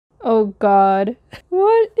Oh god.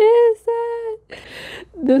 What is that?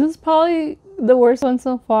 This is probably the worst one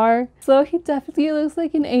so far. So he definitely looks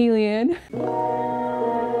like an alien.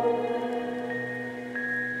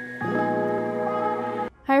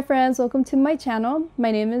 Hi friends, welcome to my channel.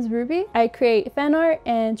 My name is Ruby. I create fan art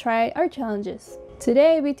and try art challenges.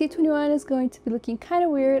 Today, BT21 is going to be looking kind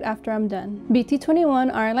of weird after I'm done.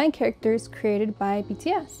 BT21 are line characters created by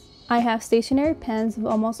BTS. I have stationery pens of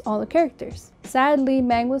almost all the characters. Sadly,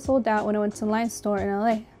 Mang was sold out when I went to the line store in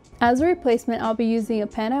LA. As a replacement, I'll be using a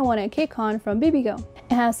pen I won at KCON from BBGO.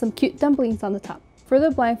 It has some cute dumplings on the top. For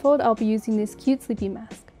the blindfold, I'll be using this cute sleepy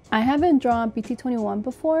mask. I haven't drawn BT21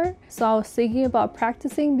 before, so I was thinking about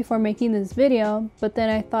practicing before making this video, but then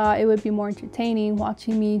I thought it would be more entertaining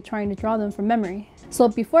watching me trying to draw them from memory. So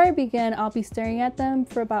before I begin, I'll be staring at them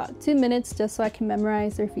for about 2 minutes just so I can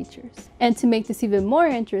memorize their features. And to make this even more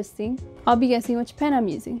interesting, I'll be guessing which pen I'm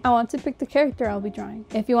using. I want to pick the character I'll be drawing.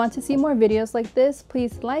 If you want to see more videos like this,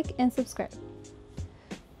 please like and subscribe.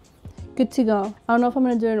 Good to go. I don't know if I'm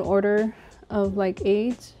gonna do it in order of like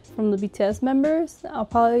age from the BTS members. I'll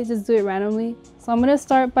probably just do it randomly. So I'm gonna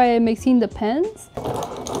start by mixing the pens.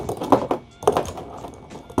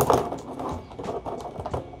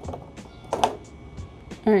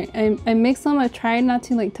 Alright, I mixed them. I tried not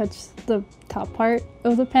to like touch the top part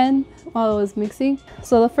of the pen while I was mixing.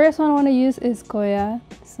 So the first one I want to use is Goya.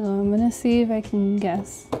 So I'm gonna see if I can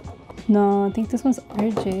guess. No, I think this one's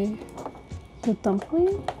RJ. The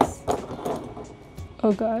dumplings?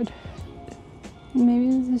 Oh god. Maybe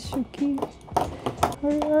this is Shuki.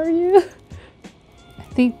 Where are you? I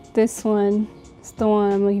think this one is the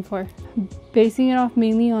one I'm looking for. Basing it off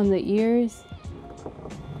mainly on the ears.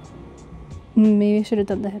 Maybe I should have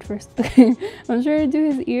done the head first. I'm trying to do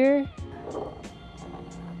his ear.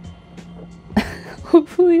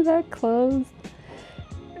 Hopefully that closed.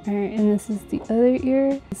 Alright, and this is the other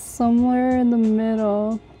ear. Somewhere in the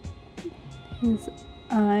middle. His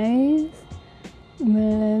eyes. And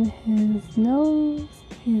then his nose.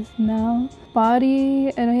 His mouth.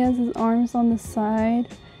 Body. I know he has his arms on the side.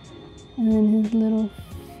 And then his little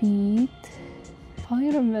feet.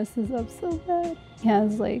 Probably gonna mess this up so bad. He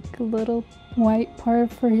has like a little white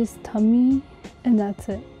part for his tummy, and that's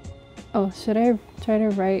it. Oh, should I try to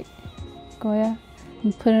write Goya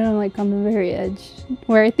and put it on like on the very edge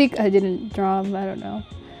where I think I didn't draw, but I don't know.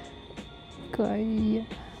 Goya.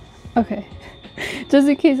 Okay. Just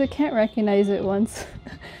in case I can't recognize it once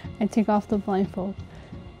I take off the blindfold.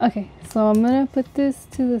 Okay, so I'm gonna put this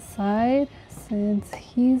to the side since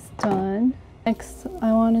he's done. Next,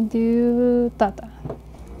 I want to do Tata.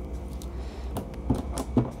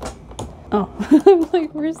 Oh, I'm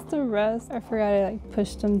like, where's the rest? I forgot I like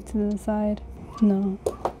pushed him to the side. No.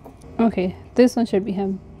 Okay, this one should be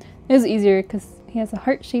him. It's easier because he has a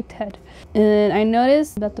heart-shaped head. And I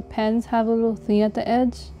noticed that the pens have a little thing at the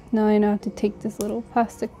edge. Now I know I have to take this little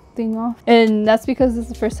plastic thing off. And that's because this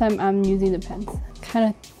is the first time I'm using the pens.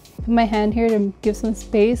 Kind of put my hand here to give some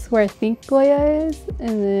space where I think Goya is.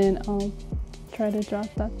 And then I'll try to draw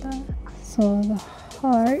Tata. So the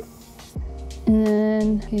heart. And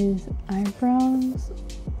then his eyebrows,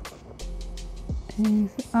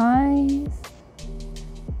 his eyes,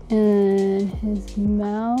 and his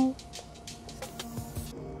mouth.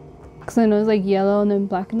 Because I know it's like yellow and then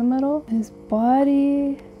black in the middle. His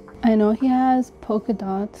body, I know he has polka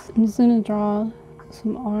dots. I'm just gonna draw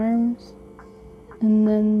some arms and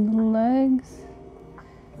then the legs.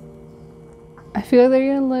 I feel like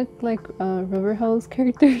they're gonna look like Rubber Hose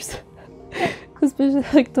characters. Especially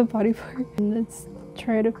like the body part. And let's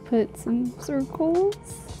try to put some circles.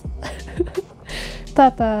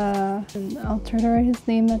 Tata! And I'll try to write his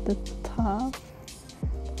name at the top.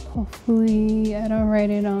 Hopefully I don't write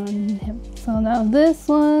it on him. So now this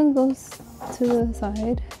one goes to the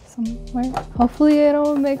side somewhere. Hopefully I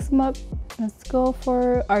don't mix them up. Let's go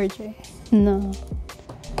for RJ. No.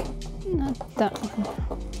 Not that one.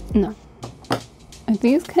 No. I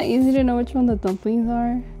think it's kind of easy to know which one the dumplings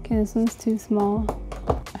are. Okay, this one's too small.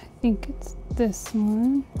 I think it's this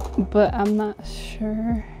one, but I'm not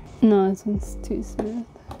sure. No, this one's too smooth.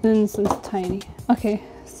 Then this one's tiny. Okay,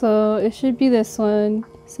 so it should be this one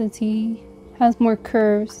since he has more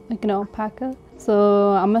curves like an alpaca.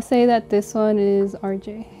 So I'm gonna say that this one is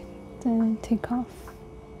RJ. Then take off.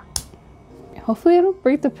 Hopefully I don't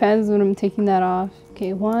break the pens when I'm taking that off.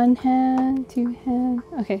 Okay, 1 hand, 2 hand.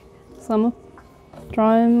 Okay, so I'm gonna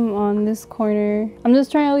draw him on this corner. I'm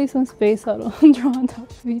just trying to leave some space so I don't draw on top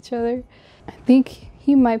of each other. I think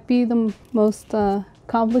he might be the most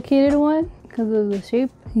complicated one because of the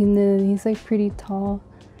shape. And then he's like pretty tall.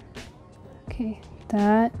 Okay,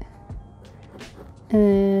 that.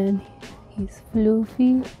 And He's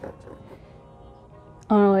floofy.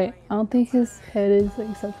 Oh no, wait, I don't think his head is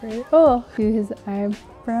like separated. Oh, do his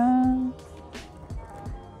eyebrows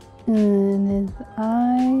and his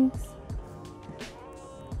eyes,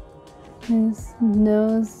 his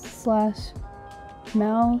nose slash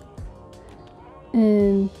mouth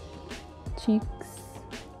and cheeks,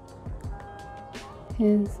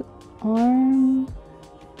 his arm,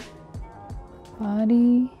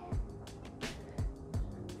 body,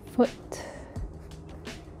 foot,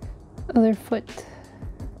 other foot,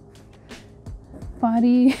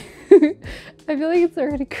 body. I feel like it's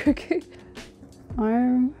already crooked.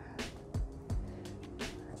 Arm,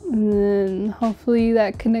 and then hopefully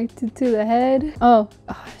that connected to the head. Oh,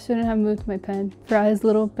 I shouldn't have moved my pen. For his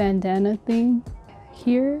little bandana thing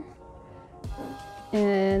here,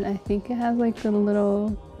 and I think it has like the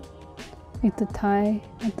little, like the tie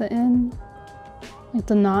at the end, like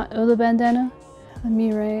the knot of the bandana. Let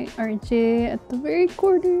me write RJ at the very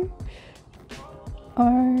corner.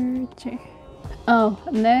 RJ. Oh,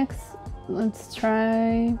 next, let's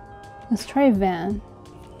try Van.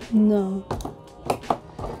 No.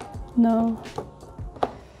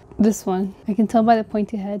 This one. I can tell by the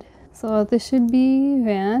pointy head. So this should be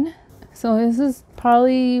Van. So this is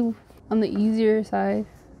probably on the easier side.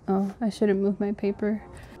 Oh, I shouldn't move my paper.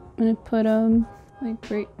 I'm gonna put like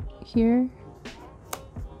right here.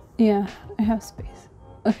 Yeah, I have space.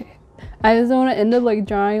 Okay. I just don't want to end up like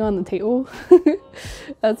drawing on the table.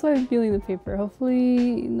 That's why I'm feeling the paper.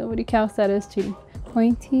 Hopefully nobody counts that as cheating.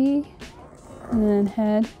 Pointy, and then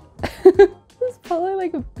head. It's probably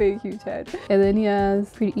like a big huge head. And then he has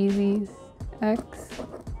pretty easy X,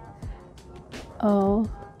 O,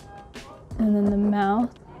 and then the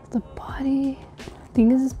mouth, the body. I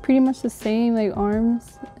think this is pretty much the same, like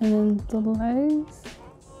arms, and then the legs,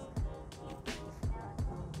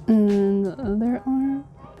 and then the other arm.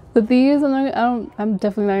 The thing is, I'm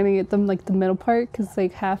definitely not gonna get them like the middle part because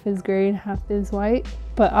like half is gray and half is white.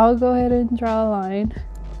 But I'll go ahead and draw a line.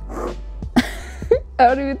 I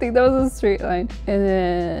don't even think that was a straight line. And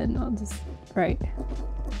then I'll just write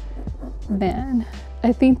Van.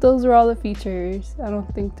 I think those were all the features. I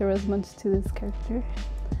don't think there was much to this character.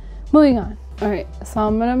 Moving on. Alright, so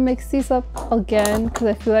I'm gonna mix these up again because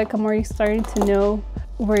I feel like I'm already starting to know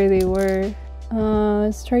where they were.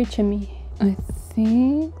 Let's try Chimmy. I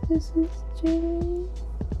think this is Jimmy.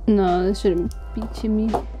 No, this shouldn't be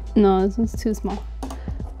Jimmy. No, this one's too small.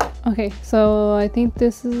 Okay, so I think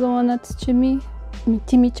this is the one that's Jimmy.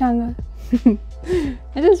 Chimichanga.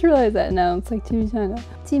 I just realized that now. It's like chimichanga.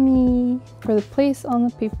 Jimmy. For the place on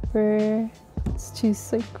the paper, let's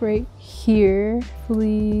choose like right here.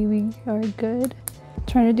 Hopefully we are good. I'm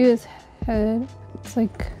trying to do his head. It's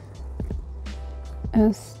like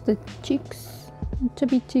as the cheeks.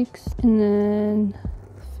 Chubby cheeks, and then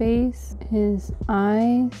face, his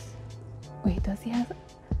eyes. Wait, does he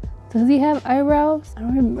have eyebrows? I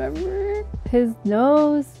don't remember. His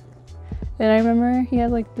nose, and I remember he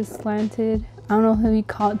had like this slanted, I don't know if we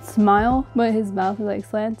call it smile, but his mouth is like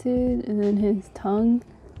slanted, and then his tongue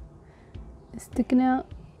is sticking out.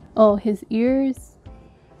 Oh, his ears.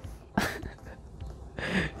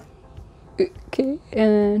 Okay, and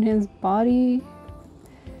then his body.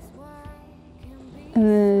 And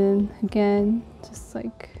then again, just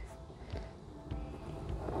like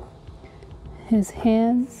his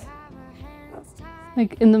hands,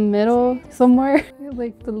 like in the middle somewhere,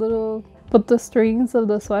 like the little, but the strings of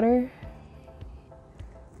the sweater.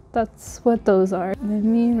 That's what those are. Let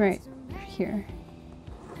me write here.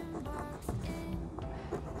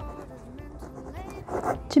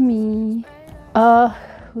 Jimmy.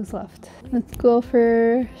 Who's left? Let's go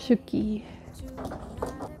for Shuki.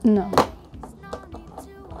 No,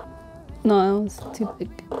 that was too big.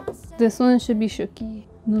 This one should be Shuki.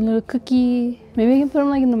 The little cookie. Maybe I can put him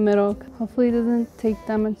like in the middle. Hopefully it doesn't take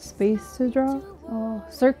that much space to draw. Oh,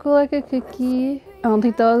 circle like a cookie. I don't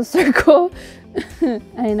think that was a circle.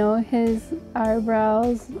 I know his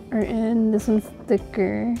eyebrows are in. This one's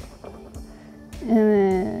thicker.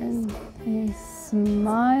 And then his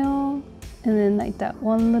smile. And then like that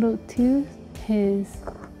one little tooth. His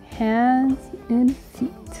hands and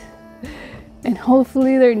feet. And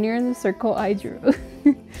hopefully they're near the circle I drew.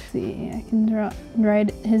 See, I can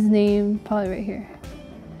write his name probably right here.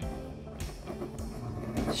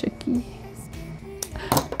 Shuki.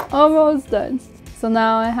 Almost done. So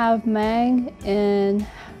now I have Mang and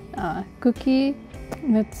Cookie.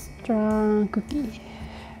 Let's draw Cookie.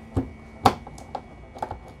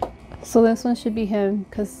 So this one should be him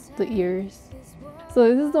because the ears. So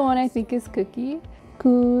this is the one I think is Cookie.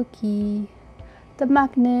 Cookie. The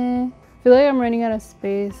magnet. I feel like I'm running out of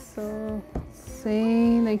space, so let's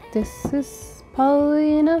say like this is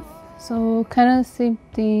probably enough. So kind of same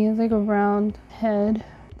thing, it's like a round head,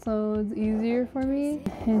 so it's easier for me.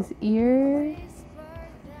 His ears,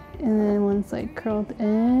 and then one's like curled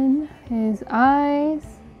in, his eyes,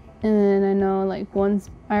 and then I know like one's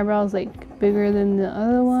eyebrow's like bigger than the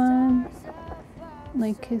other one,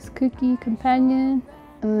 like his cookie companion,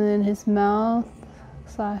 and then his mouth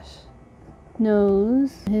slash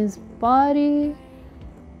nose, his body.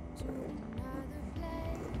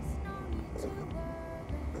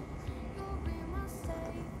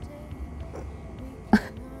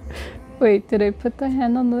 Wait, did I put the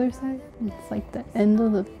hand on the other side? It's like the end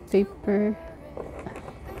of the paper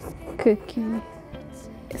cookie.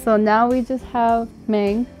 So now we just have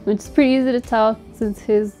Mang, which is pretty easy to tell since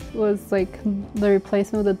his was like the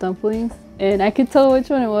replacement of the dumplings. And I could tell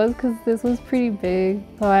which one it was because this was pretty big,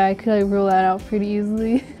 so I could like rule that out pretty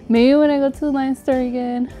easily. Maybe when I go to the line store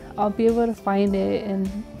again, I'll be able to find it and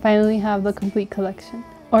finally have the complete collection.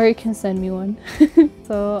 Or you can send me one.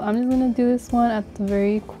 So I'm just gonna do this one at the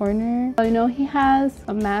very corner. I know he has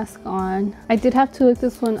a mask on. I did have to look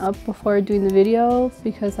this one up before doing the video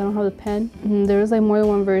because I don't have the pen. And there was like more than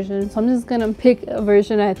one version. So I'm just gonna pick a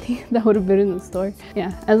version I think that would have been in the store.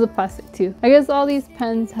 Yeah, as a plastic too. I guess all these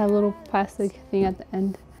pens have a little plastic thing at the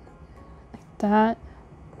end. Like that.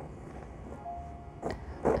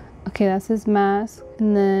 Okay, that's his mask.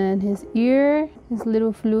 And then his ear, his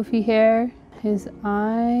little floofy hair. His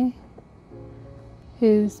eye,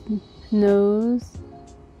 his nose,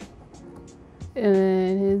 and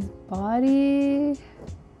then his body.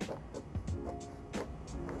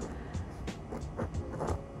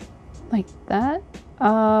 Like that.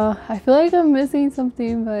 I feel like I'm missing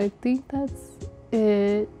something, but I think that's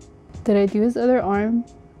it. Did I do his other arm?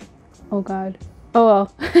 Oh god. Oh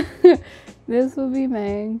well. This will be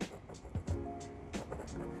Mang.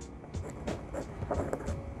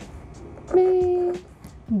 Me.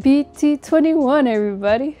 BT21,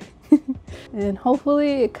 everybody. And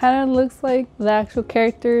hopefully it kind of looks like the actual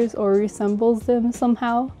characters or resembles them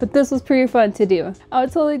somehow. But this was pretty fun to do. I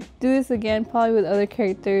would totally do this again, probably with other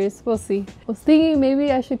characters. We'll see. I was thinking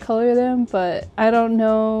maybe I should color them, but I don't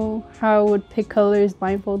know how I would pick colors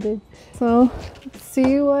blindfolded. So let's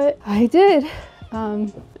see what I did.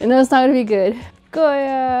 And it's not gonna be good.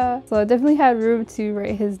 Goya. So I definitely had room to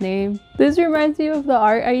write his name. This reminds me of the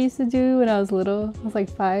art I used to do when I was little. I was like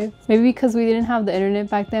 5. Maybe because we didn't have the internet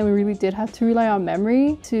back then, we really did have to rely on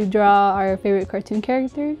memory to draw our favorite cartoon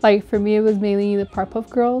characters. Like for me, it was mainly the Powerpuff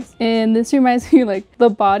Girls. And this reminds me like the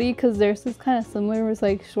body, because theirs is kind of similar. It was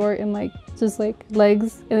like short and like just like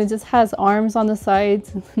legs, and it just has arms on the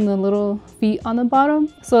sides and the little feet on the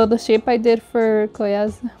bottom. So the shape I did for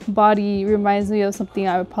Koya's body reminds me of something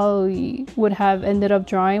I probably would have ended up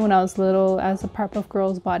drawing when I was little as a Powerpuff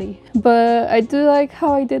Girls body. But I do like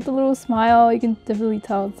how I did the little smile. You can definitely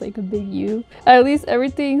tell it's like a big U. At least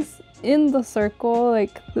everything's in the circle,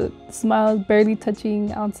 like the smile is barely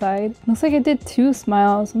touching outside. Looks like I did 2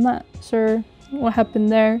 smiles. I'm not sure what happened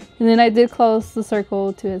there. And then I did close the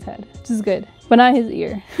circle to his head, which is good, but not his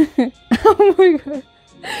ear. Oh my god.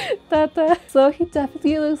 Tata. So he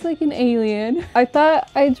definitely looks like an alien. I thought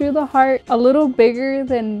I drew the heart a little bigger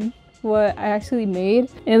than what I actually made,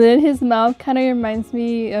 and then his mouth kind of reminds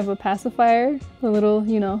me of a pacifier, the little,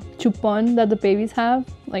 you know, chupon that the babies have.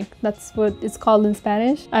 Like that's what it's called in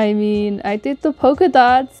Spanish. I mean, I did the polka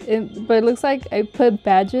dots, but it looks like I put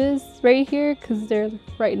badges right here because they're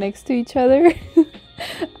right next to each other.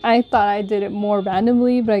 I thought I did it more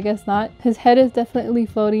randomly, but I guess not. His head is definitely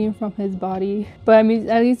floating from his body, but I mean,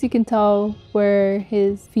 at least you can tell where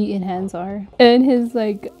his feet and hands are, and his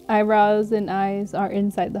like eyebrows and eyes are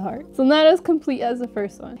inside the heart. So not as complete as the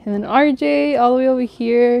first one. And then RJ all the way over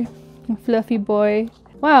here, fluffy boy.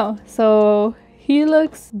 Wow, so he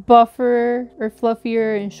looks buffer or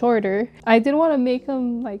fluffier and shorter. I didn't want to make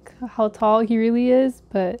him like how tall he really is,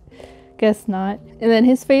 but guess not. And then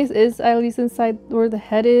his face is at least inside where the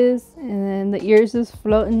head is, and then the ears is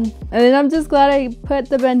floating. And then I'm just glad I put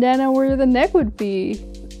the bandana where the neck would be.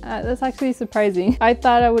 That's actually surprising. I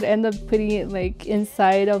thought I would end up putting it like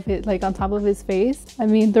inside of it, like on top of his face. I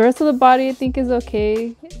mean, the rest of the body I think is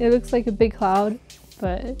okay. It looks like a big cloud,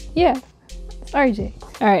 but yeah, it's RJ.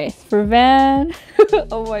 All right, for Van.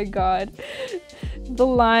 Oh my god. The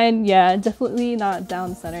line, yeah, definitely not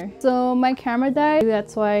down center. So my camera died,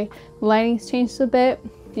 that's why lighting's changed a bit.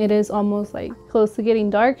 It is almost like close to getting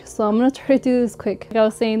dark, so I'm gonna try to do this quick. Like I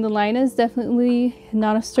was saying, the line is definitely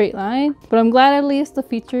not a straight line, but I'm glad at least the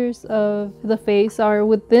features of the face are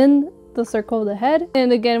within the circle of the head.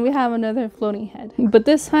 And again, we have another floating head. But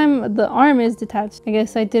this time the arm is detached. I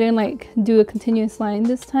guess I didn't like do a continuous line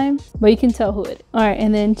this time, but you can tell who it is. All right,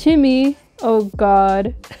 and then Chimmy. Oh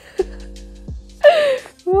God.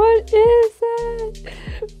 What is that?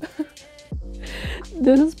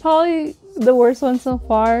 This is probably the worst one so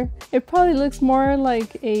far. It probably looks more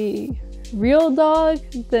like a real dog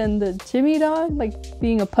than the Chimmy dog, like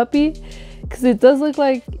being a puppy, because it does look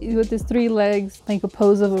like with his 3 legs like a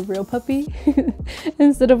pose of a real puppy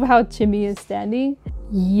instead of how Chimmy is standing.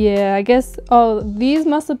 Yeah, I guess, oh, these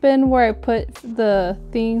must have been where I put the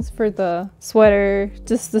things for the sweater,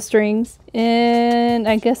 just the strings, and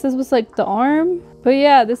I guess this was like the arm. But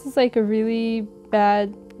yeah, this is like a really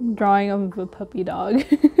bad drawing of a puppy dog.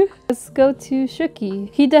 Let's go to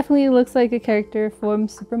Shooky. He definitely looks like a character from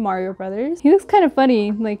Super Mario Brothers. He looks kind of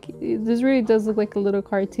funny. Like, this really does look like a little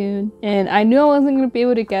cartoon. And I knew I wasn't going to be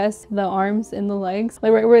able to guess the arms and the legs,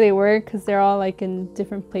 like right where they were, because they're all like in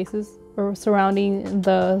different places or surrounding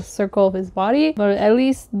the circle of his body. But at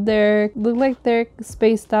least they look like they're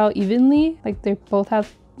spaced out evenly. Like they both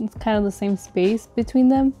have kind of the same space between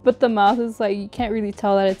them. But the mouth is like, you can't really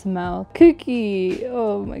tell that it's a mouth. Cookie.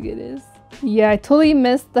 Oh my goodness. Yeah, I totally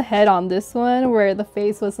missed the head on this one where the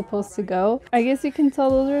face was supposed to go. I guess you can tell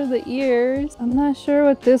those are the ears. I'm not sure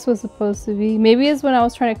what this was supposed to be. Maybe it's when I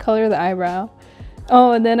was trying to color the eyebrow.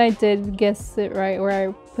 Oh, and then I did guess it right where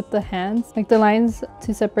I put the hands, like the lines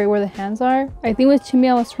to separate where the hands are. I think with Chimmy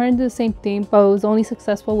I was trying to do the same thing, but I was only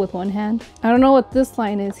successful with one hand. I don't know what this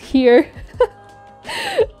line is here.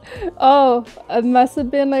 Oh, it must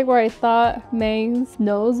have been like where I thought Mang's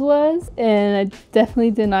nose was, and I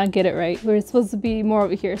definitely did not get it right. We're supposed to be more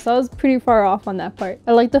over here, so I was pretty far off on that part.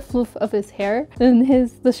 I like the floof of his hair, and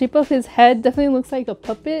the shape of his head definitely looks like a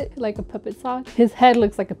puppet sock. His head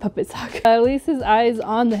looks like a puppet sock. At least his eyes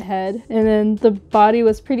on the head, and then the body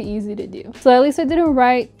was pretty easy to do. So at least I didn't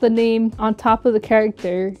write the name on top of the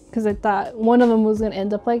character, because I thought one of them was gonna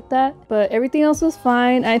end up like that, but everything else was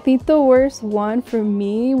fine. I think the worst one for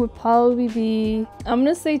me would probably be, I'm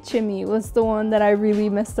gonna say Chimmy was the one that I really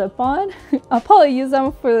messed up on. I'll probably use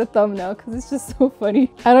them for the thumbnail because it's just so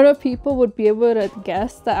funny. I don't know if people would be able to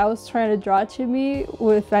guess that I was trying to draw Chimmy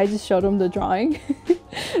if I just showed them the drawing.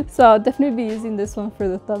 So I'll definitely be using this one for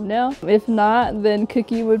the thumbnail. If not, then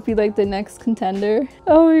Cookie would be like the next contender.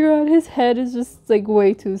 Oh my god, his head is just like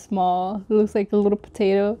way too small. It looks like a little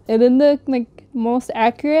potato. And then the like most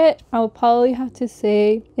accurate, I would probably have to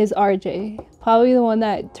say, is RJ. Probably the one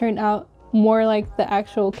that turned out more like the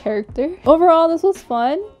actual character. Overall, this was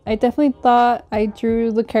fun. I definitely thought I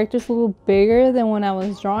drew the characters a little bigger than when I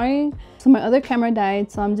was drawing. So my other camera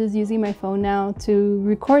died, so I'm just using my phone now to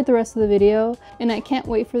record the rest of the video. And I can't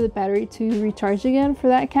wait for the battery to recharge again for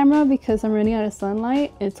that camera because I'm running out of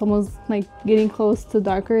sunlight. It's almost like getting close to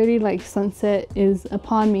dark already, like sunset is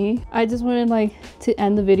upon me. I just wanted like to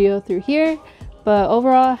end the video through here. But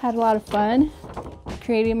overall, I had a lot of fun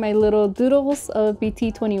creating my little doodles of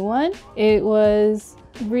BT21. It was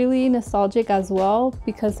really nostalgic as well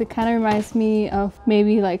because it kind of reminds me of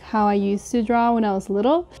maybe like how I used to draw when I was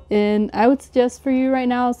little. And I would suggest for you right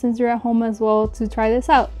now, since you're at home as well, to try this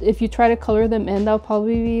out. If you try to color them in, that'll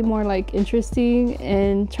probably be more like interesting,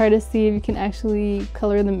 and try to see if you can actually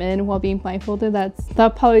color them in while being blindfolded. That'll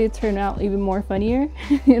probably turn out even more funnier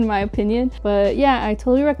in my opinion. But yeah, I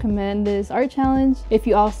totally recommend this art challenge. If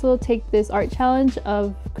you also take this art challenge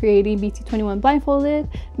of creating BT21 blindfolded,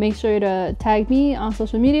 make sure to tag me on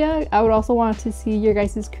social media. I would also want to see your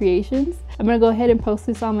guys' creations. I'm gonna go ahead and post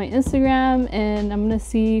this on my Instagram, and I'm gonna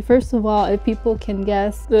see first of all if people can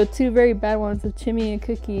guess the two very bad ones of Chimmy and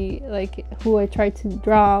Cookie, like who I tried to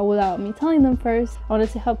draw without me telling them first. I wanted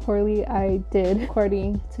to see how poorly I did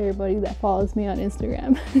according to everybody that follows me on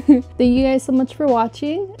Instagram. Thank you guys so much for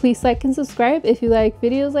watching. Please like and subscribe if you like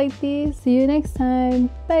videos like these. See you next time.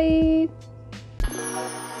 Bye.